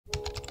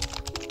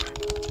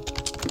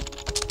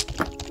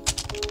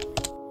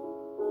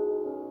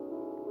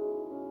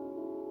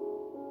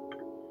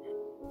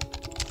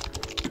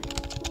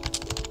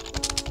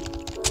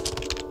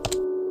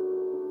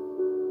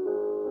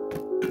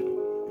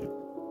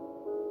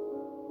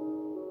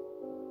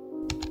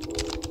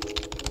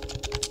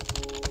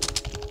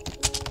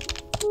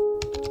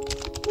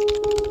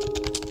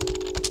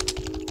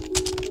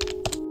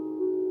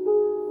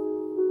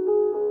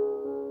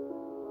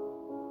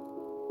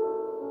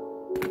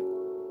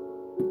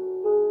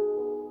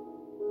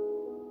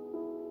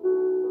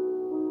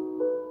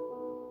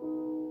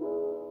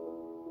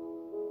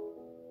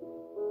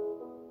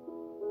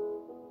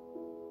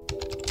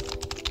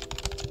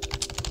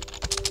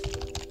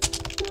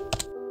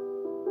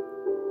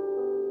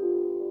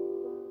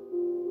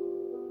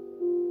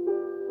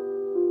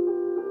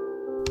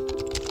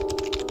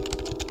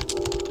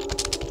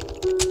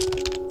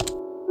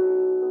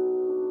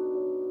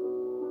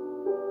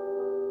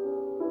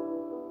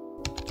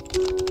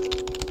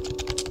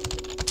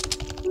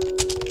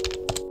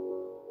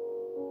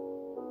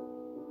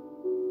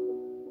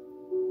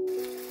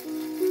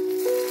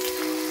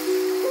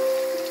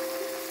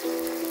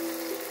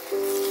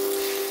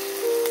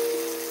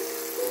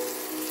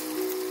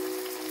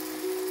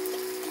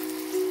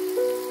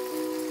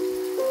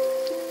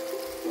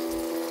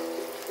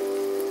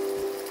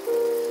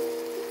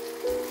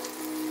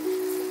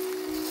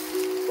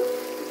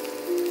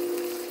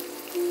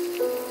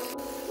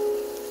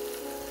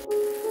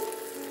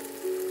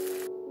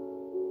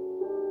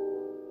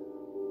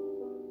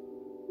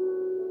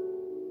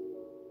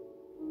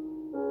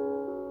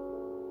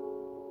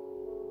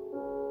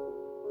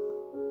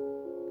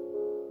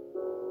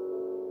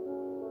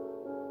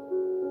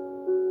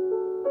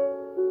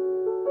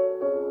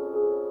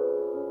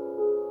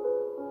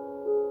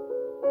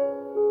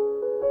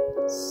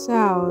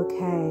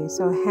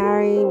So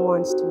Harry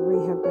wants to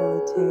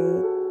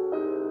rehabilitate,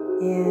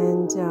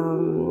 and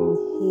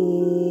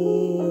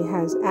he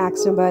has asked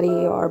somebody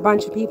or a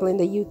bunch of people in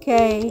the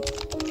UK.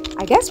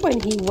 I guess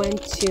when he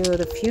went to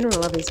the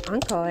funeral of his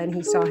uncle and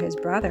he saw his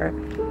brother,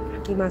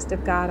 he must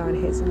have got on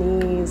his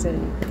knees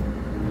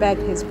and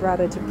begged his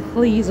brother to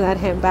please let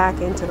him back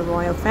into the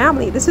royal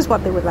family. This is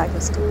what they would like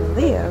us to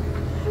believe,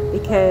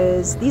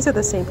 because these are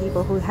the same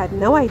people who had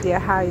no idea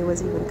Harry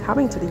was even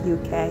coming to the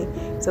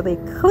UK. So they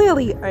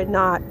clearly are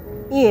not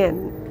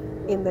in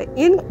the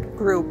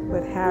group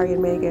with Harry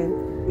and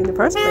Meghan in the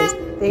first place.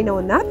 They know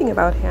nothing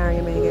about Harry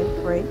and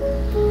Meghan, right?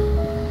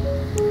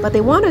 But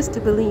they want us to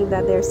believe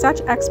that they're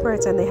such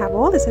experts and they have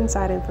all this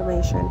inside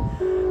information.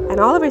 And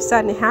all of a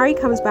sudden, Harry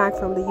comes back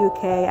from the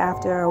UK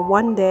after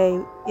one day,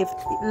 if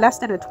less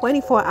than a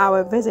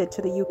 24-hour visit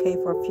to the UK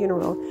for a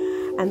funeral.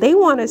 And they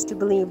want us to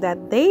believe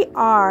that they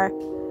are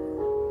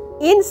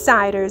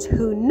insiders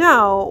who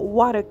know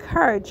what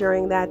occurred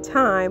during that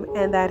time,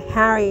 and that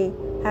Harry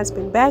has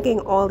been begging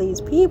all these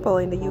people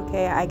in the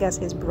UK, I guess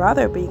his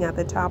brother being at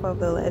the top of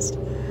the list,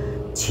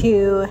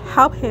 to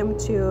help him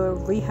to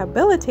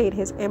rehabilitate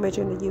his image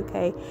in the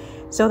UK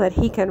so that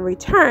he can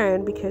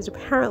return, because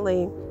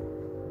apparently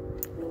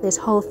this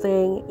whole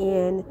thing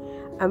in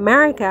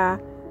America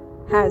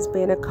has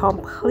been a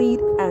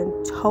complete and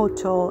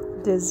total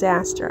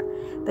disaster.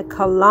 The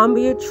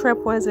Colombia trip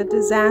was a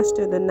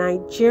disaster. The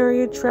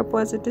Nigeria trip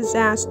was a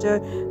disaster.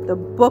 The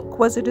book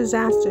was a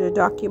disaster. The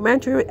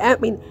documentary, I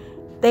mean,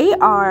 they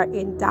are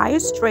in dire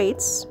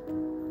straits,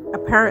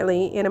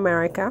 apparently, in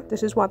America.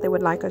 This is what they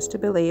would like us to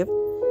believe.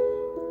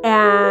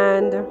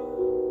 And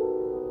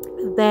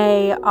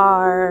they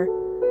are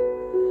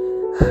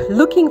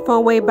looking for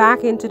a way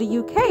back into the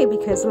UK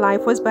because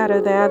life was better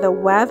there. The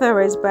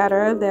weather is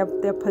better.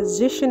 Their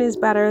position is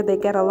better. They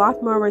get a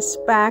lot more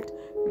respect.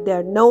 There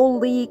are no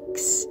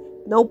leaks.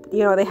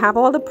 They have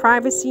all the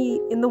privacy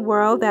in the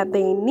world that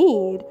they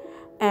need.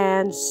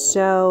 And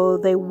so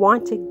they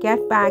want to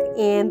get back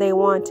in. They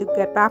want to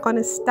get back on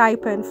a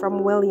stipend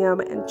from William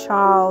and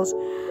Charles.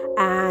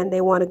 And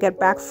they want to get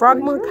back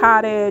Frogmore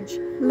Cottage.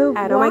 And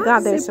oh my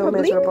God, they're so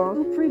miserable.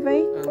 Ou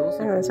privé?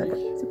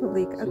 C'est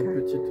public.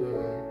 Okay.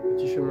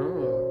 Petit chemin.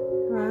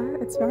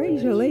 Ouais, it's very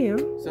joli, hein?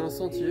 C'est un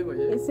sentier, vous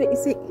voyez.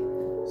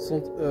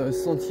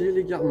 Sentier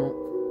légalement.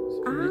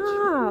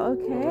 Ah,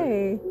 ok.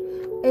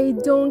 Et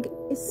donc,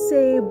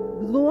 c'est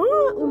loin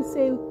ou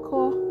c'est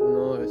court?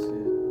 Non,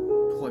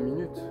 c'est 3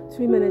 minutes.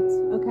 3 minutes,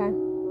 ok.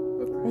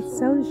 It's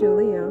so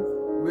joli, hein?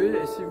 Oui,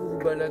 et si vous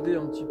vous baladez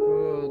un petit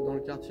peu dans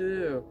le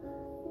quartier,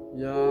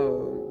 il y a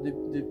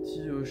des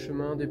petits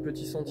chemins, des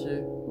petits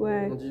sentiers.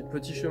 Ouais. On dit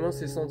petit chemin,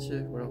 c'est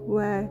sentier, voilà.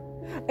 Ouais.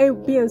 Et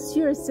bien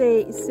sûr,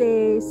 c'est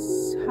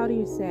how do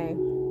you say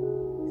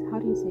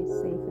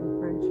safe in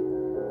French?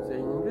 C'est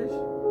in English?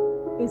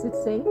 Is it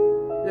safe?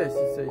 Yes,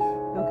 it's safe.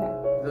 Okay.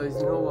 There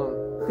is no one.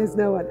 There's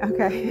no one.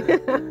 Okay.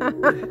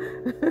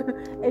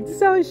 It's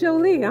so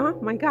joli, huh?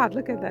 My God,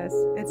 look at this.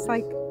 It's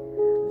like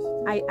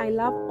I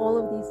love all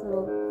of these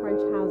little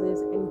French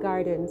houses and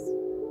gardens.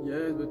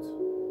 Yeah, but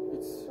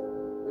it's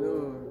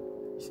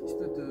it's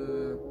not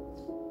the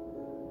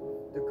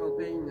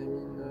campaign. I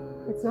mean.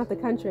 It's not the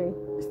country.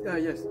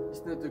 Yes,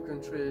 it's not the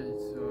country.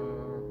 It's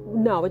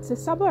no, it's the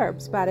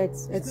suburbs, but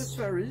it's not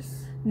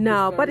Paris.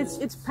 No, but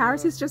it's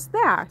Paris is just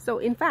there. So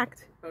in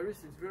fact, Paris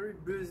is very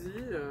busy.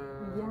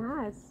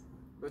 Yes.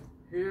 But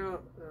here,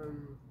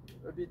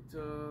 a bit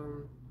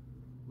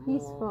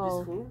peaceful.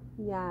 More peaceful.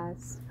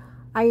 Yes,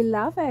 I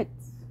love it.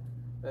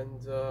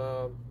 And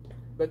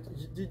but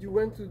did you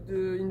went to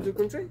in the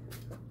country?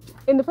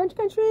 In the French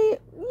country,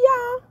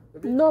 yeah.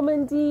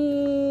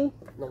 Normandy.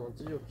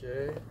 Normandy,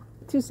 okay.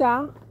 Tout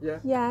ça. Yeah.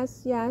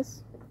 Yes,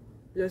 yes.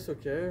 Yes,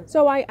 okay.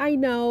 So I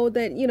know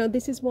that,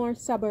 this is more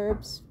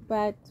suburbs,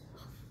 but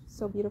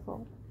so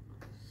beautiful.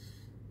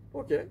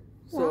 Okay.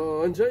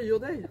 So enjoy your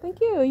day. Thank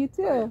you. You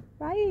too.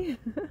 Bye.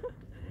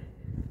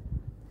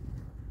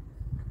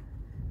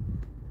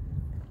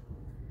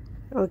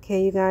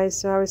 Okay, you guys.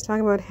 So I was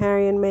talking about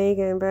Harry and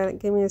Meghan, but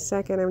give me a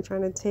second. I'm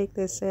trying to take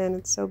this in.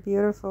 It's so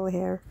beautiful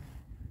here.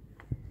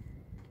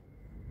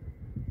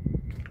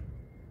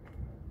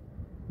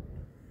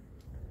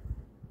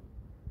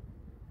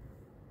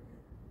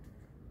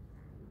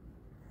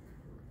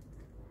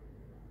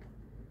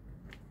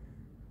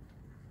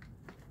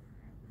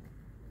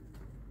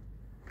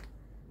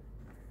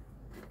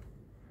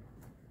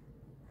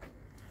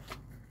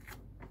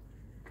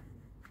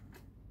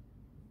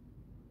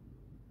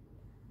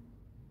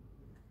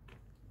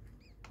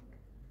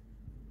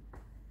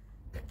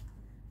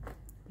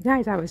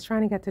 Guys, I was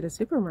trying to get to the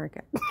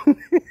supermarket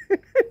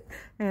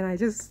and I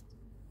just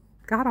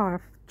got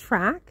off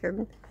track,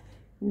 and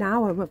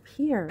now I'm up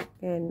here.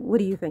 And what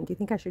do you think? Do you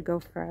think I should go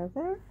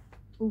further?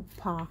 Ooh,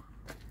 pa.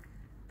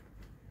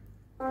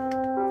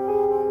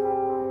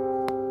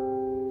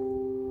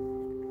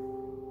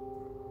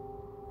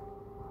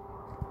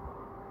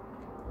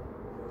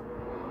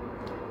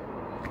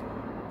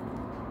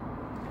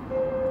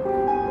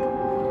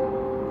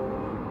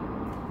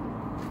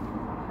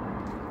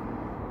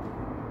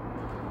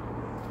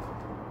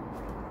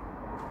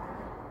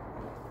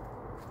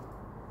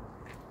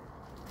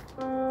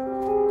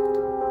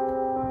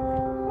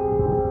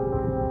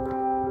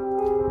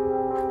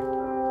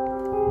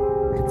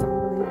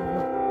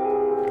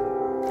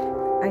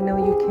 know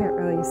you can't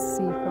really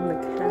see from the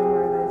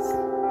camera this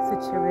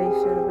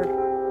situation, but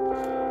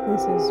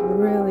this is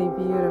really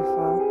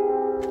beautiful.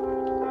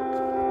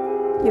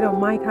 You know,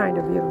 my kind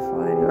of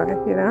beautiful anyway,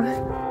 you know.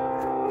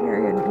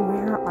 Marion,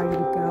 where are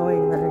you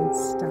going? Marion,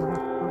 stop.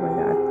 Oh my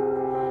God.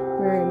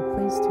 Marion,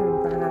 please turn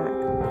back.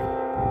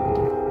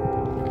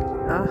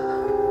 Oh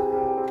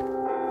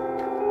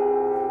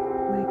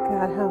my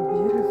God, how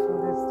beautiful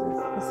is this?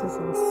 This is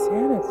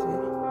insanity.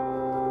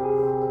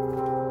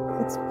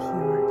 It's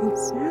pure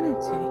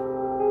insanity.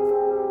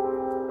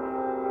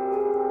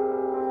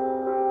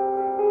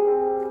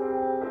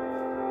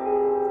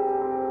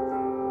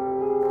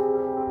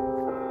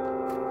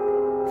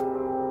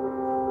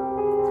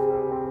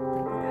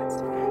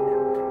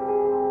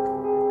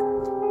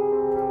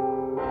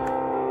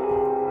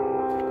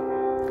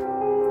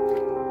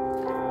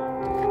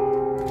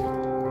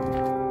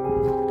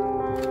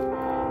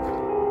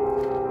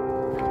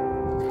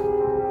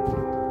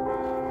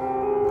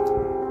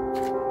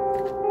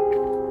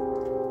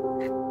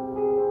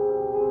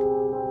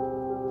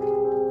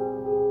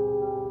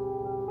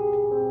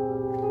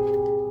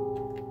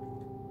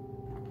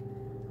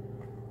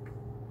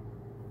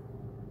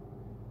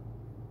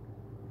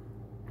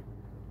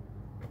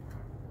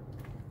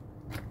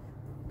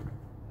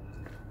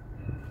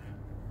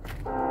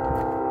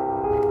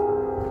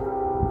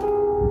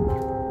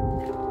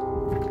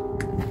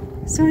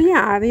 So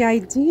yeah, the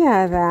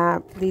idea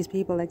that these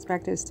people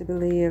expect us to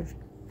believe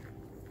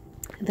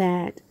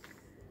that,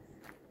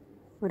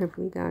 what have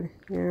we got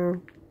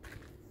here?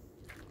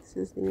 This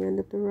is the end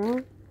of the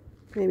road,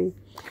 maybe.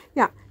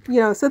 Yeah, you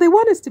know, so they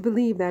want us to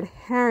believe that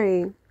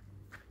Harry,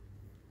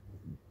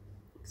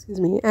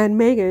 and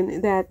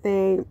Meghan, that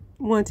they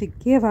want to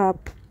give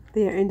up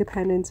their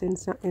independence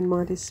in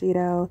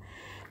Montecito.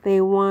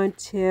 They want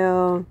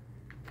to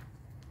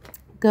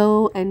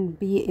go and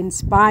be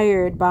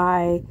inspired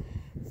by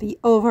the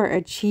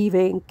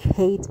overachieving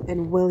Kate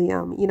and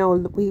William. You know,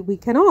 we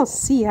can all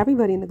see,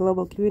 everybody in the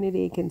global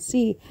community can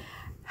see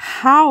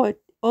how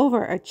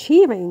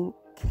overachieving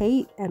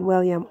Kate and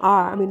William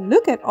are. I mean,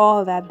 look at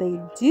all that they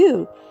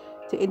do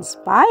to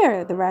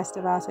inspire the rest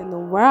of us in the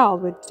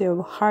world with their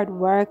hard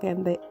work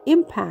and the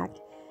impact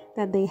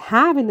that they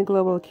have in the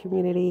global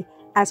community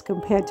as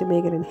compared to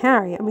Meghan and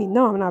Harry. I mean,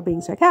 no, I'm not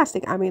being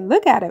sarcastic. I mean,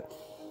 look at it.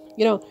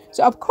 You know,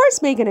 so of course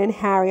Meghan and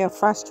Harry are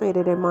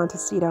frustrated in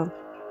Montecito.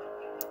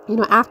 You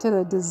know, after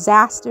the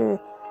disaster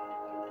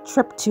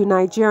trip to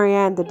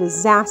Nigeria and the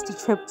disaster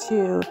trip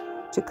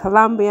to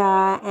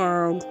Colombia,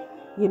 and,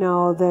 you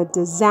know, the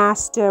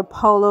disaster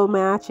polo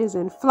matches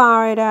in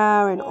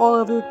Florida and all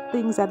of the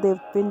things that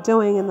they've been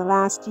doing in the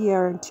last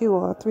year and 2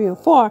 or 3 or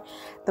 4,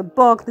 the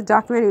book, the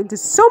documentary,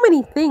 there's so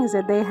many things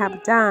that they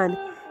have done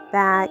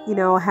that, you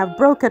know, have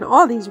broken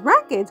all these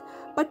records.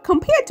 But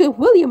compared to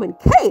William and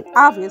Kate,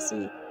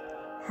 obviously,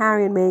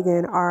 Harry and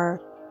Meghan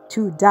are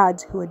two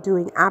duds who are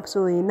doing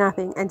absolutely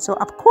nothing. And so,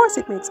 of course,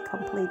 it makes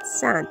complete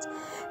sense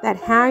that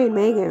Harry and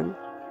Meghan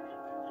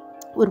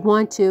would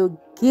want to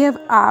give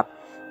up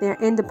their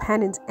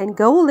independence and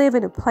go live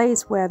in a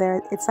place where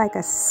it's like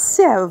a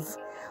sieve,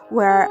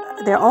 where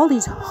there are all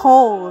these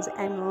holes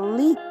and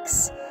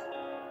leaks,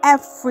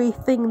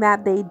 everything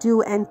that they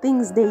do and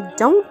things they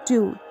don't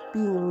do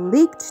being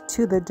leaked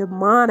to the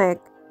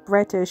demonic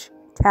British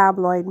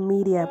tabloid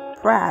media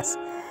press.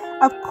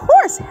 Of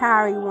course,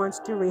 Harry wants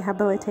to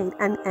rehabilitate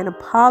and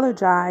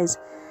apologize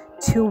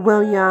to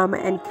William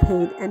and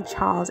Kate and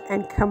Charles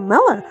and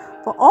Camilla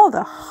for all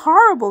the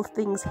horrible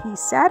things he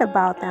said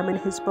about them in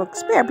his book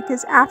Spare,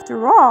 because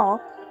after all,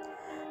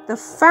 the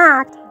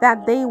fact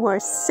that they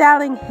were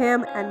selling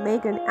him and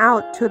Meghan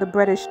out to the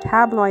British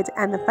tabloids,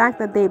 and the fact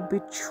that they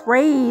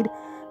betrayed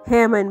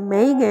him and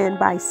Meghan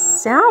by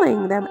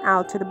selling them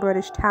out to the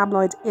British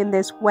tabloids in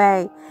this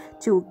way,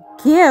 to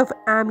give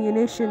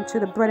ammunition to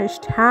the British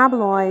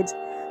tabloids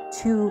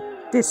to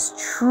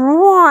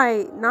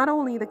destroy not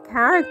only the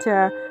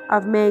character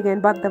of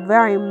Meghan, but the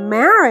very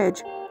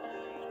marriage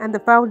and the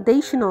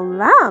foundational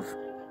love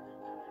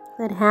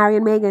that Harry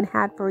and Meghan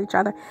had for each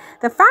other.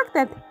 The fact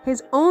that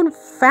his own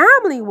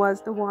family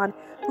was the one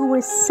who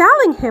was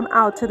selling him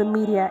out to the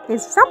media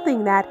is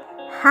something that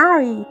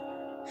Harry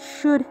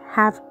should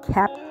have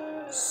kept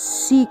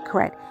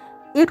secret.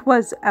 It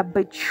was a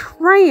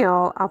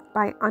betrayal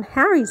on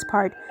Harry's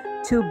part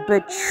to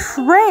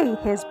betray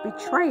his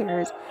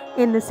betrayers,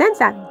 in the sense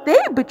that they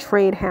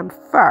betrayed him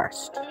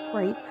first,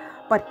 right?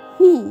 But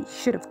he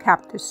should have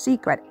kept the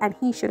secret, and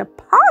he should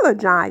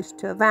apologize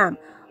to them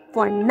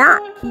for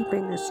not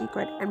keeping the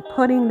secret and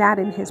putting that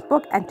in his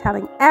book and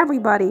telling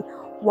everybody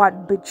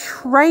what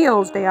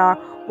betrayals they are,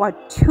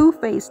 what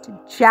two-faced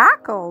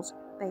jackals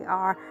they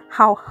are,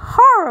 how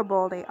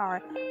horrible they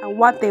are, and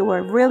what they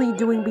were really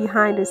doing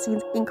behind the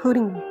scenes,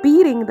 including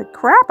beating the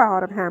crap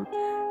out of him.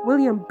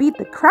 William beat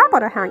the crap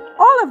out of Harry.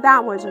 All of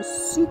that was a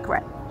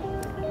secret,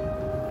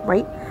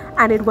 right?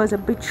 And it was a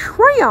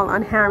betrayal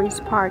on Harry's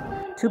part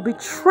to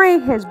betray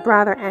his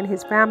brother and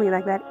his family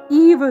like that,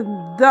 even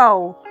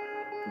though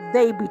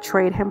they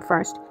betrayed him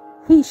first.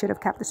 he should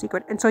have kept the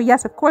secret. And so,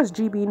 yes, of course,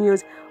 GB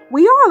News,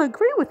 we all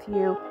agree with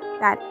you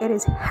that it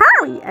is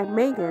Harry and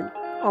Meghan,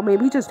 or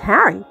maybe just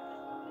Harry,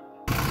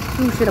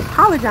 who should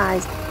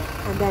apologize,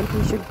 and then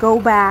he should go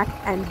back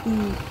and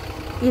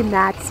be in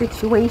that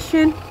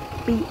situation,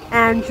 be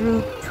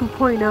Andrew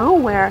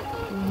 2.0, where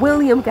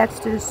William gets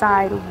to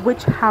decide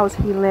which house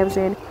he lives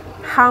in,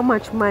 how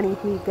much money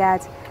he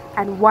gets,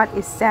 and what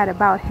is said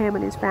about him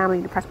and his family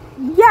in the press.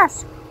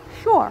 Yes,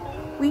 sure,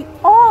 we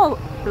all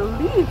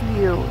believe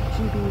you,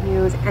 GB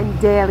News and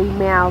Daily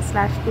Mail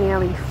 /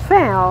 Daily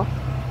Fail,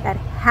 that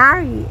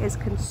Harry is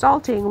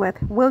consulting with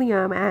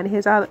William and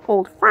his other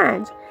old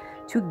friends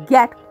to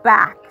get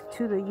back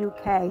to the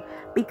UK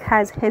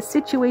because his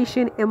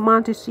situation in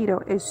Montecito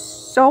is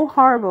so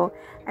horrible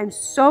and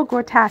so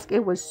grotesque.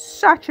 It was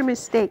such a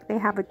mistake. They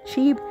have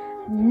achieved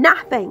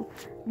nothing.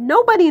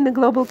 Nobody in the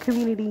global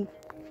community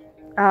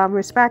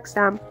respects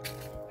them.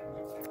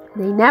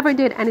 They never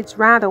did, and it's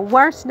rather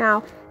worse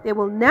now. They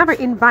will never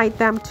invite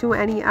them to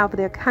any of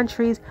their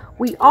countries.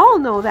 We all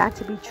know that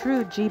to be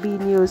true, GB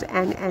News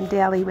and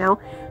Daily Mail.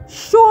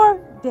 Sure,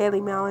 Daily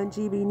Mail and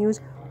GB News,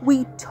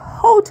 we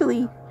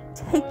totally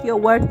take your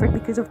word for it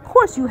because, of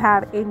course, you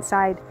have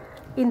insights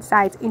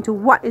into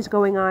what is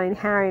going on in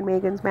Harry and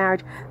Meghan's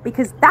marriage,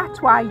 because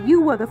that's why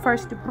you were the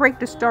first to break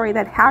the story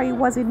that Harry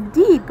was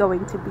indeed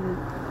going to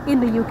be in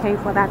the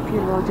UK for that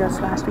funeral just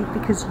last week,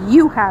 because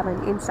you have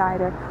an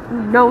insider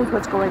who knows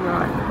what's going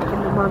on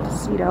in the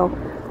Montecito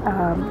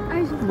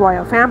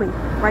royal family,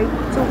 right?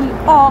 So we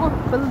all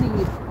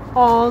believe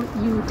all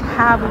you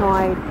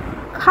tabloid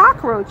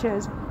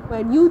cockroaches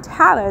when you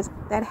tell us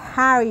that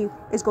Harry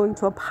is going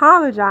to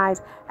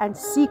apologize and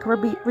seek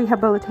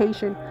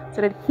rehabilitation so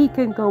that he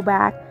can go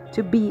back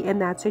to be in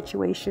that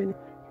situation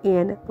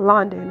in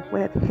London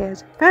with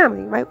his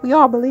family, right? We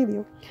all believe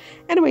you.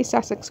 Anyway,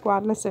 Sussex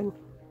Squad, listen.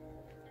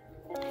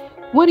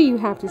 What do you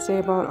have to say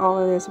about all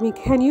of this? I mean,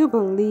 can you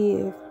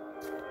believe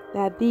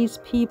that these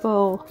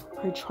people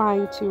are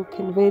trying to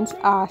convince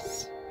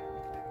us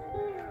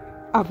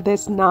of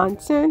this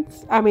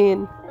nonsense? I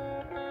mean,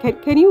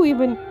 can you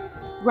even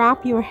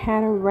wrap your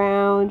head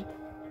around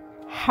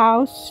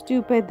how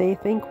stupid they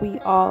think we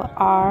all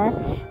are,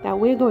 that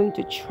we're going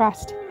to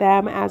trust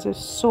them as a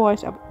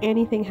source of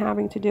anything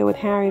having to do with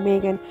Harry and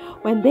Meghan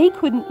when they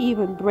couldn't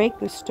even break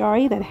the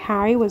story that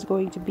Harry was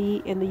going to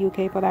be in the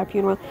UK for that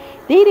funeral?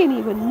 They didn't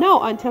even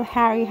know until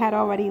Harry had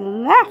already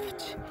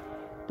left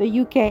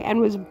the UK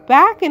and was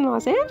back in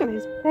Los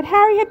Angeles that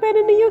Harry had been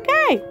in the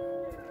UK.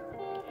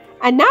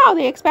 And now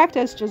they expect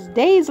us just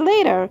days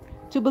later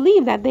to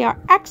believe that they are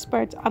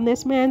experts on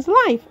this man's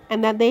life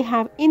and that they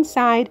have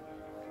inside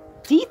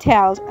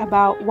details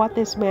about what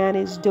this man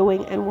is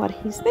doing and what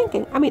he's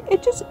thinking. I mean,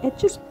 it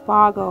just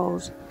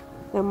boggles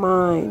the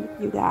mind,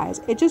 you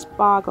guys. It just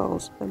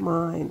boggles the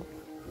mind.